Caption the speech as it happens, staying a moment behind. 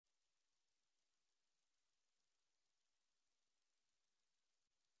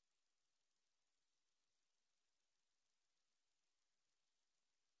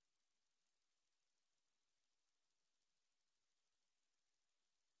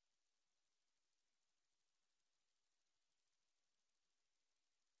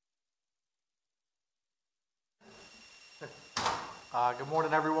Good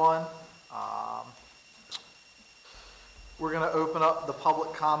morning, everyone. We're going to open up the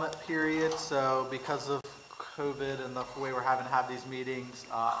public comment period. So because of COVID and the way we're having to have these meetings,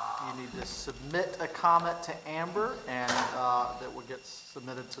 you need to submit a comment to Amber, and that will get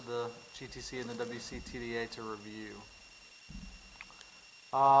submitted to the GTC and the WCTDA to review.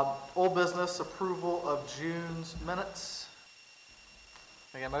 Old business, approval of June's minutes.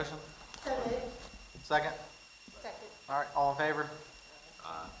 Can I get a motion? So moved. Second? Second. All right, all in favor?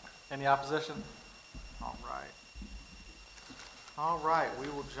 Any opposition? All right. All right, we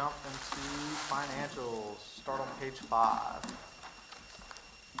will jump into financials. Start on page 5.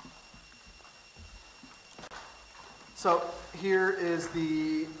 So here is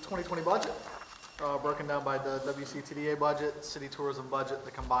the 2020 budget, broken down by the WCTDA budget, city tourism budget,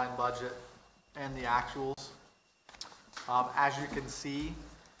 the combined budget, and the actuals. As you can see,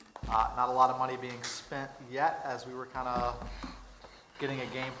 not a lot of money being spent yet, as we were kind of getting a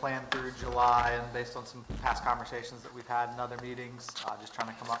game plan through July, and based on some past conversations that we've had in other meetings, just trying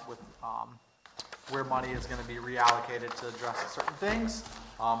to come up with where money is going to be reallocated to address certain things,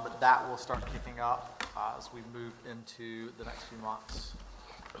 but that will start kicking up as we move into the next few months.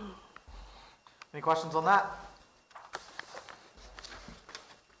 Any questions on that?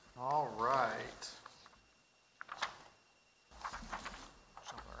 All right.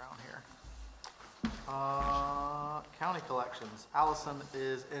 Jump around here. County collections. Allison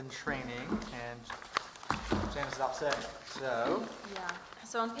is in training, and James is out sick. So yeah.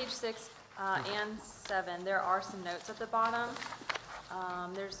 So on page 6 and 7, there are some notes at the bottom.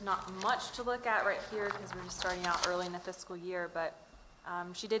 There's not much to look at right here because we're just starting out early in the fiscal year, but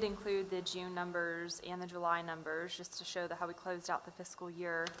she did include the June numbers and the July numbers just to show how we closed out the fiscal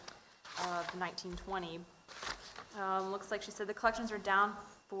year of 1920. Looks like she said the collections are down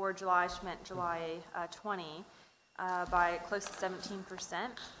for July, she meant July 20, by close to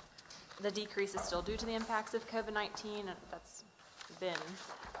 17%. The decrease is still due to the impacts of COVID-19 that's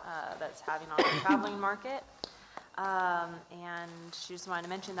having on the traveling market. And she just wanted to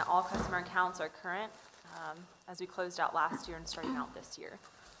mention that all customer accounts are current as we closed out last year and starting out this year.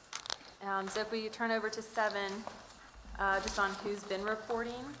 So if we turn over to 7, just on who's been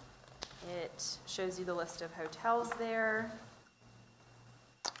reporting, it shows you the list of hotels there.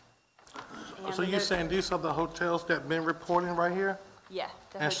 And so you're saying these are the hotels that have been reporting right here? Yeah.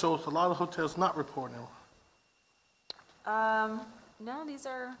 And so it's a lot of hotels not reporting? No, these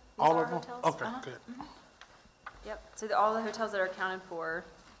are all of them? hotels. Okay, good. Mm-hmm. Yep. So all the hotels that are accounted for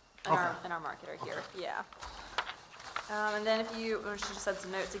in our market are here. Yeah. And then she just said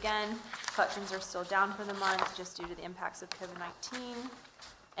some notes again. Collections are still down for the month just due to the impacts of COVID-19.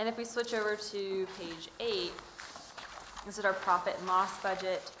 And if we switch over to page 8, this is our profit and loss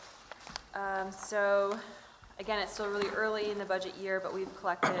budget. So again, it's still really early in the budget year, but we've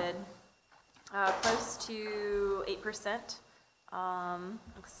collected close to 8%.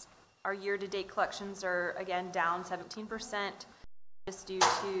 Our year-to-date collections are again down 17%, just due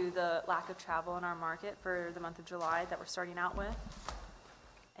to the lack of travel in our market for the month of July that we're starting out with.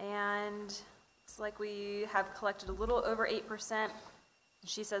 And it's like we have collected a little over 8%.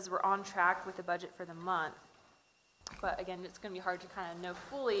 She says we're on track with the budget for the month. But again, it's going to be hard to kind of know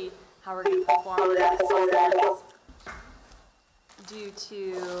fully how we're going to perform due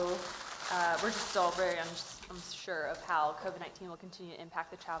to we're just still very unsure of how COVID-19 will continue to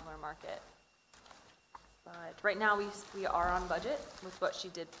impact the traveler market. But right now we are on budget with what she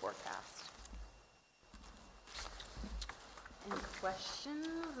did forecast. Any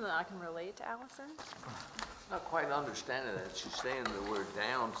questions that I can relate to Allison? Not quite understanding that. She's saying that we're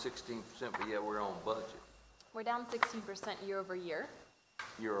down 16%, but yet we're on budget. We're down 16% year over year.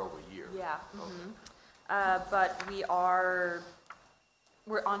 Year over year. Yeah. Mm-hmm. But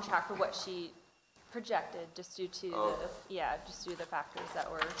we're on track for what she projected, just due to the factors that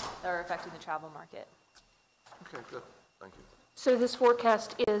are affecting the travel market. Okay, good. Thank you. So this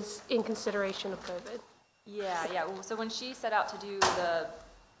forecast is in consideration of COVID? Yeah. So when she set out to do the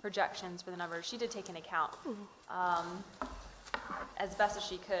projections for the numbers, she did take into account as best as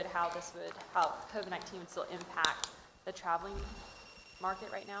she could how COVID-19 would still impact the traveling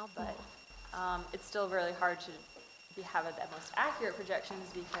market right now, but it's still really hard to have the most accurate projections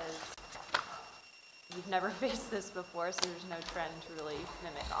because we've never faced this before, so there's no trend to really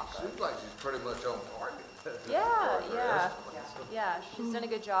mimic off of. Seems like she's pretty much on target. Yeah. She's done a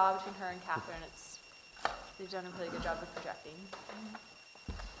good job between her and Catherine. They've done a really good job of projecting.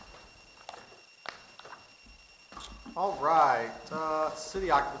 all right, city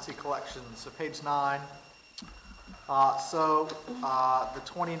occupancy collections, so page 9. The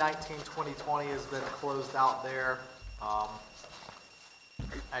 2019-2020 has been closed out there.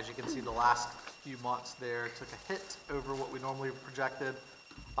 As you can see, the last few months there took a hit over what we normally projected.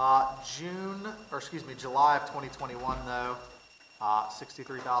 July of 2021 though,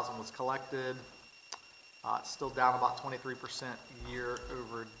 63,000 was collected. It's still down about 23% year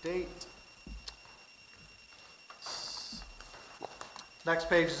over date. Next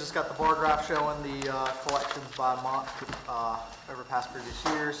page has just got the bar graph showing the collections by month over past previous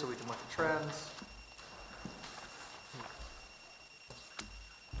years, so we can look at trends.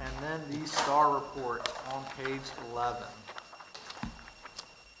 And then the STAR report on page 11.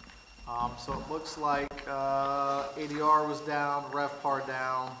 So it looks like ADR was down, RevPAR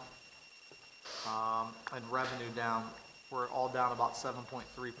down, and revenue down. We're all down about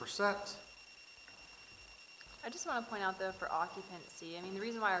 7.3%. I just want to point out though for occupancy, I mean, the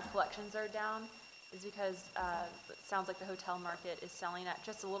reason why our collections are down is because it sounds like the hotel market is selling at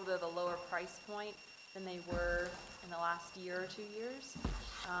just a little bit of a lower price point than they were in the last year or 2 years.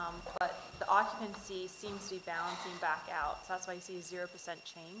 But the occupancy seems to be balancing back out. So that's why you see a 0%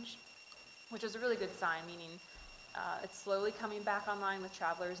 change, which is a really good sign, meaning it's slowly coming back online with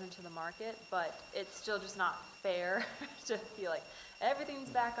travelers into the market, but it's still just not fair to feel like everything's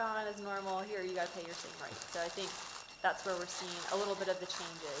back on as normal. Here, you got to pay your same rate. So I think that's where we're seeing a little bit of the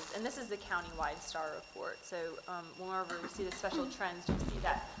changes. And this is the countywide STAR report. So whenever we see the special trends, you'll see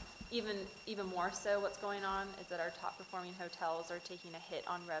that even more so what's going on is that our top performing hotels are taking a hit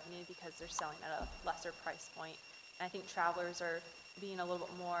on revenue because they're selling at a lesser price point. And I think travelers are being a little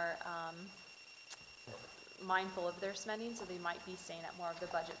bit more mindful of their spending, so they might be staying at more of the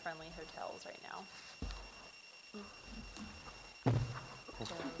budget-friendly hotels right now.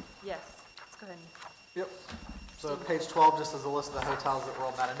 So, yes, let's go ahead. Yep. So page 12 just is a list of the hotels that were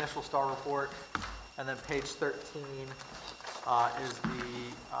on that initial STAR report. And then page 13 is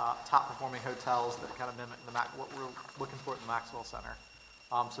the top performing hotels that kind of mimic what we're looking for at the Maxwell Center.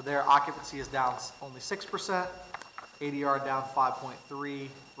 So their occupancy is down only 6%, ADR down 5.3%,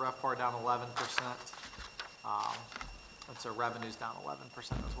 RevPAR down 11%, and so revenue's down 11%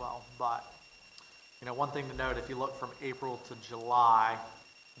 as well. But one thing to note, if you look from April to July,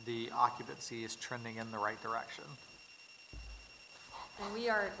 the occupancy is trending in the right direction. And we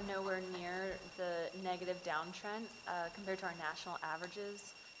are nowhere near the negative downtrend compared to our national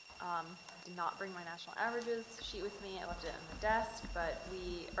averages. I did not bring my national averages sheet with me. I left it on the desk, but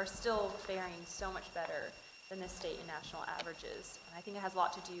we are still faring so much better than the state and national averages. And I think it has a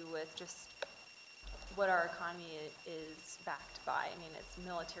lot to do with just what our economy is backed by. I mean, it's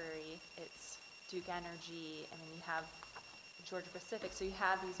military, it's Duke Energy, I mean, you have Georgia Pacific, so you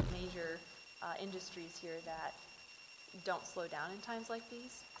have these major industries here that don't slow down in times like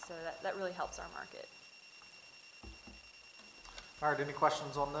these, so that really helps our market. All right, any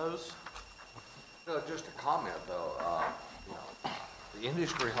questions on those? No, just a comment though, the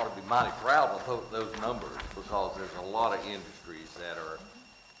industry ought to be mighty proud of those numbers, because there's a lot of industries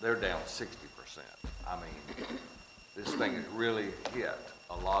they're down 60%. I mean, this thing has really hit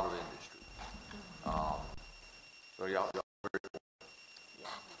a lot of industries. So y'all very cool. Yeah,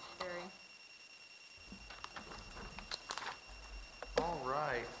 very. All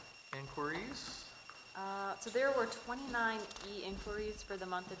right, inquiries? So there were 29 e-inquiries for the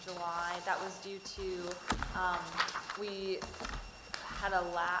month of July. That was due to, we had a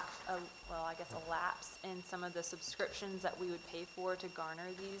lapse in some of the subscriptions that we would pay for to garner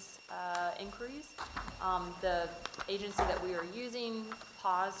these inquiries. The agency that we were using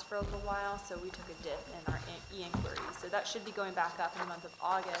paused for a little while, so we took a dip in our e-inquiries. So that should be going back up in the month of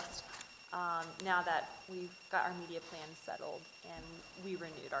August, now that we've got our media plan settled and we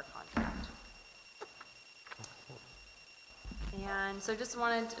renewed our contract. And so so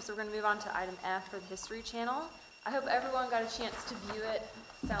we're going to move on to item F for the History Channel. I hope everyone got a chance to view it.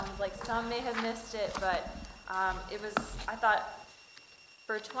 Sounds like some may have missed it, but I thought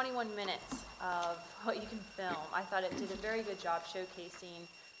for 21 minutes of what you can film, I thought it did a very good job showcasing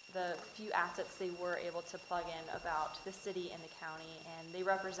the few assets they were able to plug in about the city and the county, and they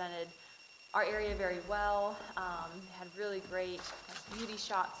represented our area very well. They had really great beauty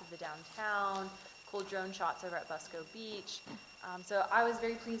shots of the downtown, cool drone shots over at Busco Beach. So I was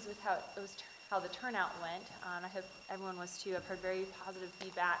very pleased with how the turnout went, and I hope everyone was too. I've heard very positive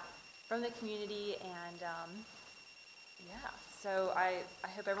feedback from the community, and so I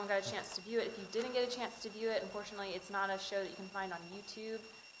hope everyone got a chance to view it. If you didn't get a chance to view it, unfortunately it's not a show that you can find on YouTube,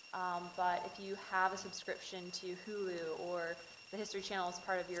 but if you have a subscription to Hulu or the History Channel is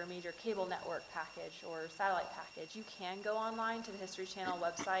part of your major cable network package or satellite package, you can go online to the History Channel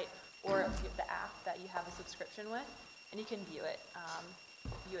website or the app that you have a subscription with, and you can view it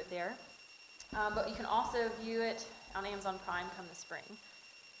there. But you can also view it on Amazon Prime come the spring.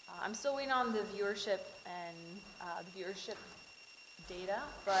 I'm still waiting on the viewership and the viewership data,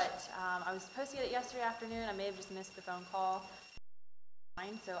 but I was supposed to get it yesterday afternoon. I may have just missed the phone call.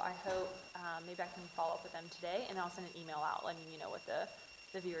 So I hope maybe I can follow up with them today, and I'll send an email out letting you know what the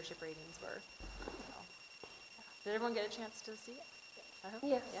viewership ratings were. So, yeah. Did everyone get a chance to see it? I hope.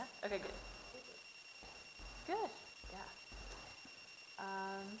 Yes. Yeah? Okay, good. Good, yeah.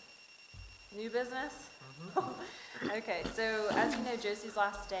 New business? Okay, so as you know, Josie's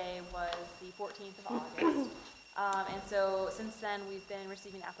last day was the 14th of August. And so since then, we've been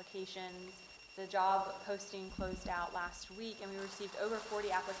receiving applications. The job posting closed out last week, and we received over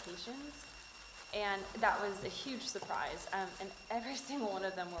 40 applications. And that was a huge surprise. And every single one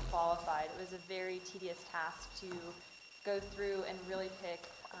of them were qualified. It was a very tedious task to go through and really pick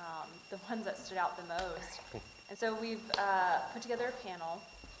the ones that stood out the most. And so we've put together a panel.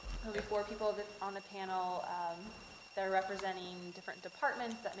 There'll be 4 people on the panel that are representing different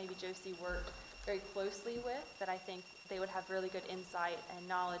departments that maybe Josie worked very closely with, that I think they would have really good insight and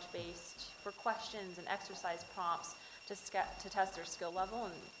knowledge base for questions and exercise prompts to test their skill level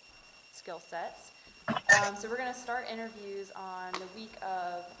and skill sets. So we're going to start interviews on the week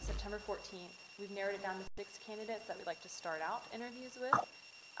of September 14th. We've narrowed it down to 6 candidates that we'd like to start out interviews with,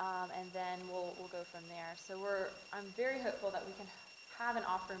 and then we'll go from there. So I'm very hopeful that we can have an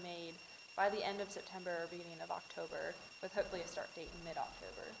offer made by the end of September or beginning of October, with hopefully a start date in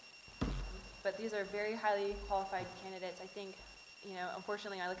mid-October. But these are very highly qualified candidates. I think,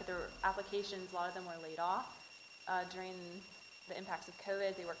 unfortunately, when I look at their applications, a lot of them were laid off during the impacts of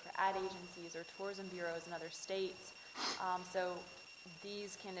COVID. They work for ad agencies or tourism bureaus in other states. So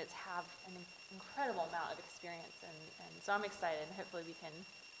these candidates have an incredible amount of experience, and so I'm excited, and hopefully we can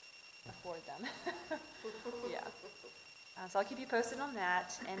afford them. Yeah. So I'll keep you posted on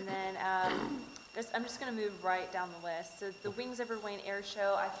that, and then I'm just going to move right down the list. So the Wings Over Wayne Air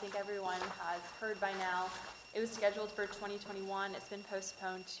Show, I think everyone has heard by now. It was scheduled for 2021. It's been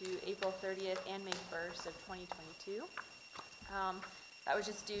postponed to April 30th and May 1st of 2022. That was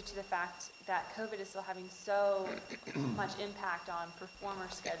just due to the fact that COVID is still having so much impact on performer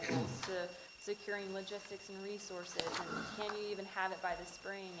schedules, to securing logistics and resources, and can you even have it by the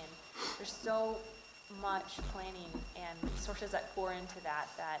spring? And there's so much planning and resources that pour into that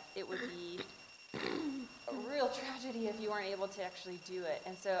it would be a real tragedy if you weren't able to actually do it.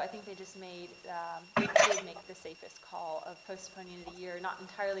 And so I think they just they did make the safest call of postponing it a year, not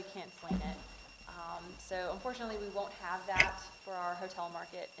entirely canceling it. So unfortunately we won't have that for our hotel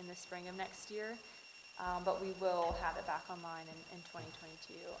market in the spring of next year, but we will have it back online in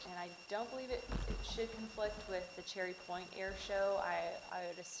 2022. And I don't believe it should conflict with the Cherry Point Air Show. I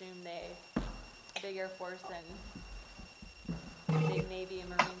would assume Big Air Force and Big Navy and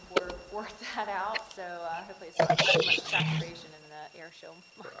Marine Corps worked that out, so hopefully it's not too much saturation in the air show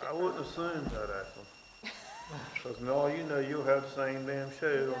market. I wouldn't assume that, actually. Because you'll have the same damn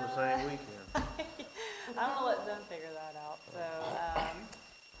show on the same weekend. I'm gonna let them figure that out. So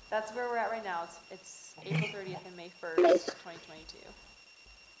that's where we're at right now. It's April 30th and May 1st, 2022.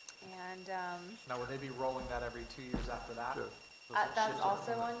 And Now, would they be rolling that every 2 years after that? Sure. that's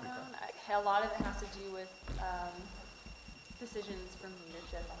also unknown. A lot of it has to do with decisions from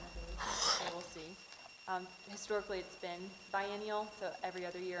leadership on the day, so we'll see. Historically, it's been biennial, so every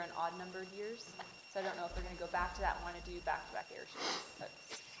other year in odd-numbered years. So I don't know if they're going to go back to that and want to do back-to-back air shows.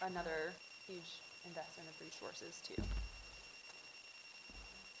 That's another huge investment of resources, too.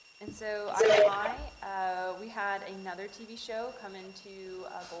 And so we had another TV show come into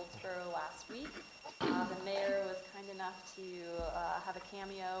Goldsboro last week. The mayor was kind enough to have a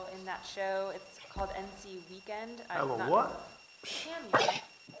cameo in that show. It's called NC Weekend. Have a what? Cameo.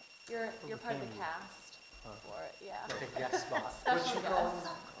 You're part of the cast for it, yeah. Like a guest spot. Special guest.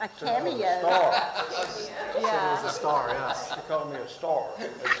 A cameo. Star. Yeah. It's a star, yes. She called me a star.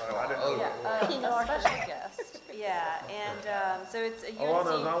 I didn't know. Yeah, a special guest. Yeah, and so it's a All I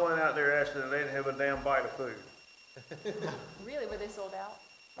know is UNC. I went out there asking and they didn't have a damn bite of food. Really, were they sold out?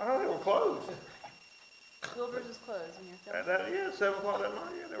 I thought they were closed. Wilbur's was closed when you were filming. Yeah, 7 o'clock that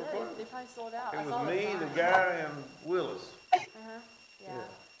night, yeah, they were Really? closed. They probably sold out. I It saw was me, sign. the guy, and Willis. Yeah.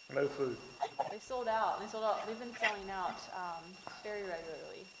 No food. They sold out. They've been selling out very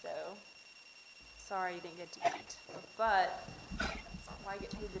regularly. So sorry you didn't get to eat, but that's why I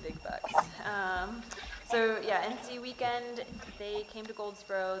get paid the big bucks. So yeah, NC Weekend. They came to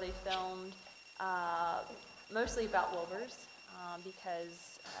Goldsboro. They filmed mostly about Wilbur's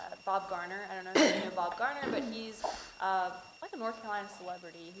because Bob Garner. I don't know if you know Bob Garner, but he's like a North Carolina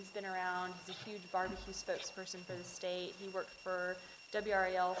celebrity. He's been around. He's a huge barbecue spokesperson for the state. He worked for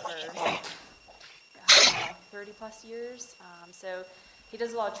WRAL for 30 plus years. So he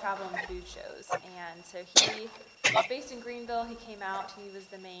does a lot of travel and food shows, and so he's based in Greenville. He came out, he was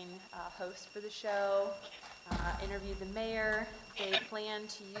the main host for the show, interviewed the mayor. They plan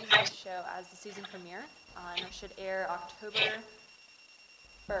to use this show as the season premiere, and it should air October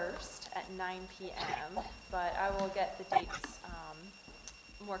 1st at 9 p.m., but I will get the dates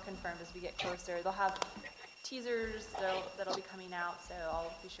more confirmed as we get closer. They'll have teasers that'll be coming out, so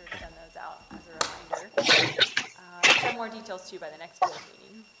I'll be sure to send those out as a reminder. Some more details too by the next board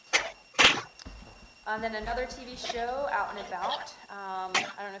meeting. And then another TV show, Out and About. I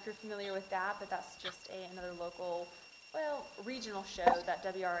don't know if you're familiar with that, but that's just another local, regional show that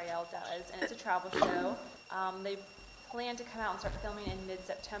WRAL does, and it's a travel show. They plan to come out and start filming in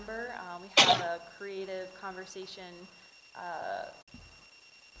mid-September. We have a creative conversation.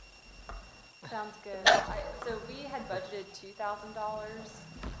 Sounds good. So we had budgeted $2,000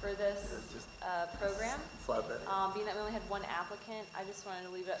 for this program. Being that we only had one applicant, I just wanted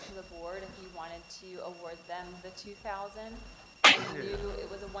to leave it up to the board if you wanted to award them the $2,000. We knew it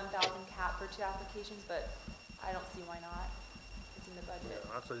was a $1,000 cap for 2 applications, but I don't see why not. It's in the budget.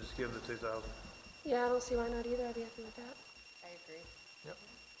 I'd say just give them the 2,000. Yeah, I don't see why not either. I'd be happy with that. I agree. Yep.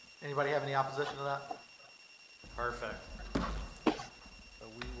 Anybody have any opposition to that? Perfect. So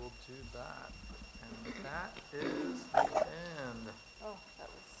we will do that. And that is the end. Oh, that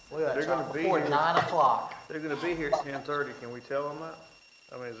was. Look at They're that, gonna Chuck, be before here. 9 o'clock. They're gonna be here at 10:30. Can we tell them that?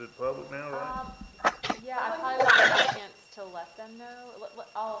 I mean, is it public now, right? Yeah, I probably won't have a chance to let them know.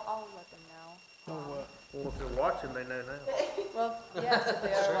 I'll let them know. Well, if they're watching, they know now. Well, yes, if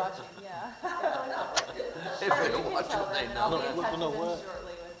they are watching, yeah. If Sure, they're you can watching, tell them, they and I'll be know. in touch with them what?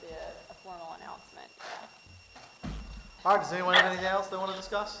 shortly with a formal announcement, yeah. All right, does anyone have anything else they want to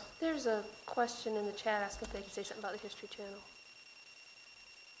discuss? There's a question in the chat asking if they can say something about the History Channel.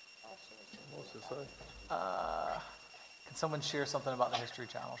 What's it say? Can someone share something about the History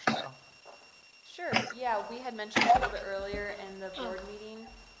Channel show? Sure, yeah, we had mentioned it a little bit earlier in the board meeting.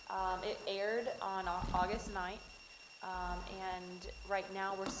 It aired on August 9th, and right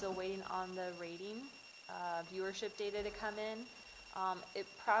now we're still waiting on the rating, viewership data to come in. It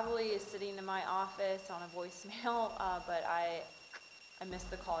probably is sitting in my office on a voicemail, but I missed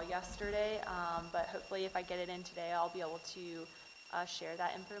the call yesterday, but hopefully if I get it in today, I'll be able to share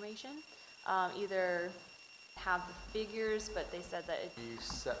that information. Either have the figures, but they said that it. The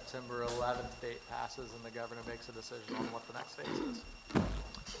September 11th date passes and the governor makes a decision on what the next phase is.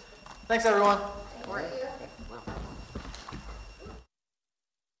 Thanks, everyone. Thank you.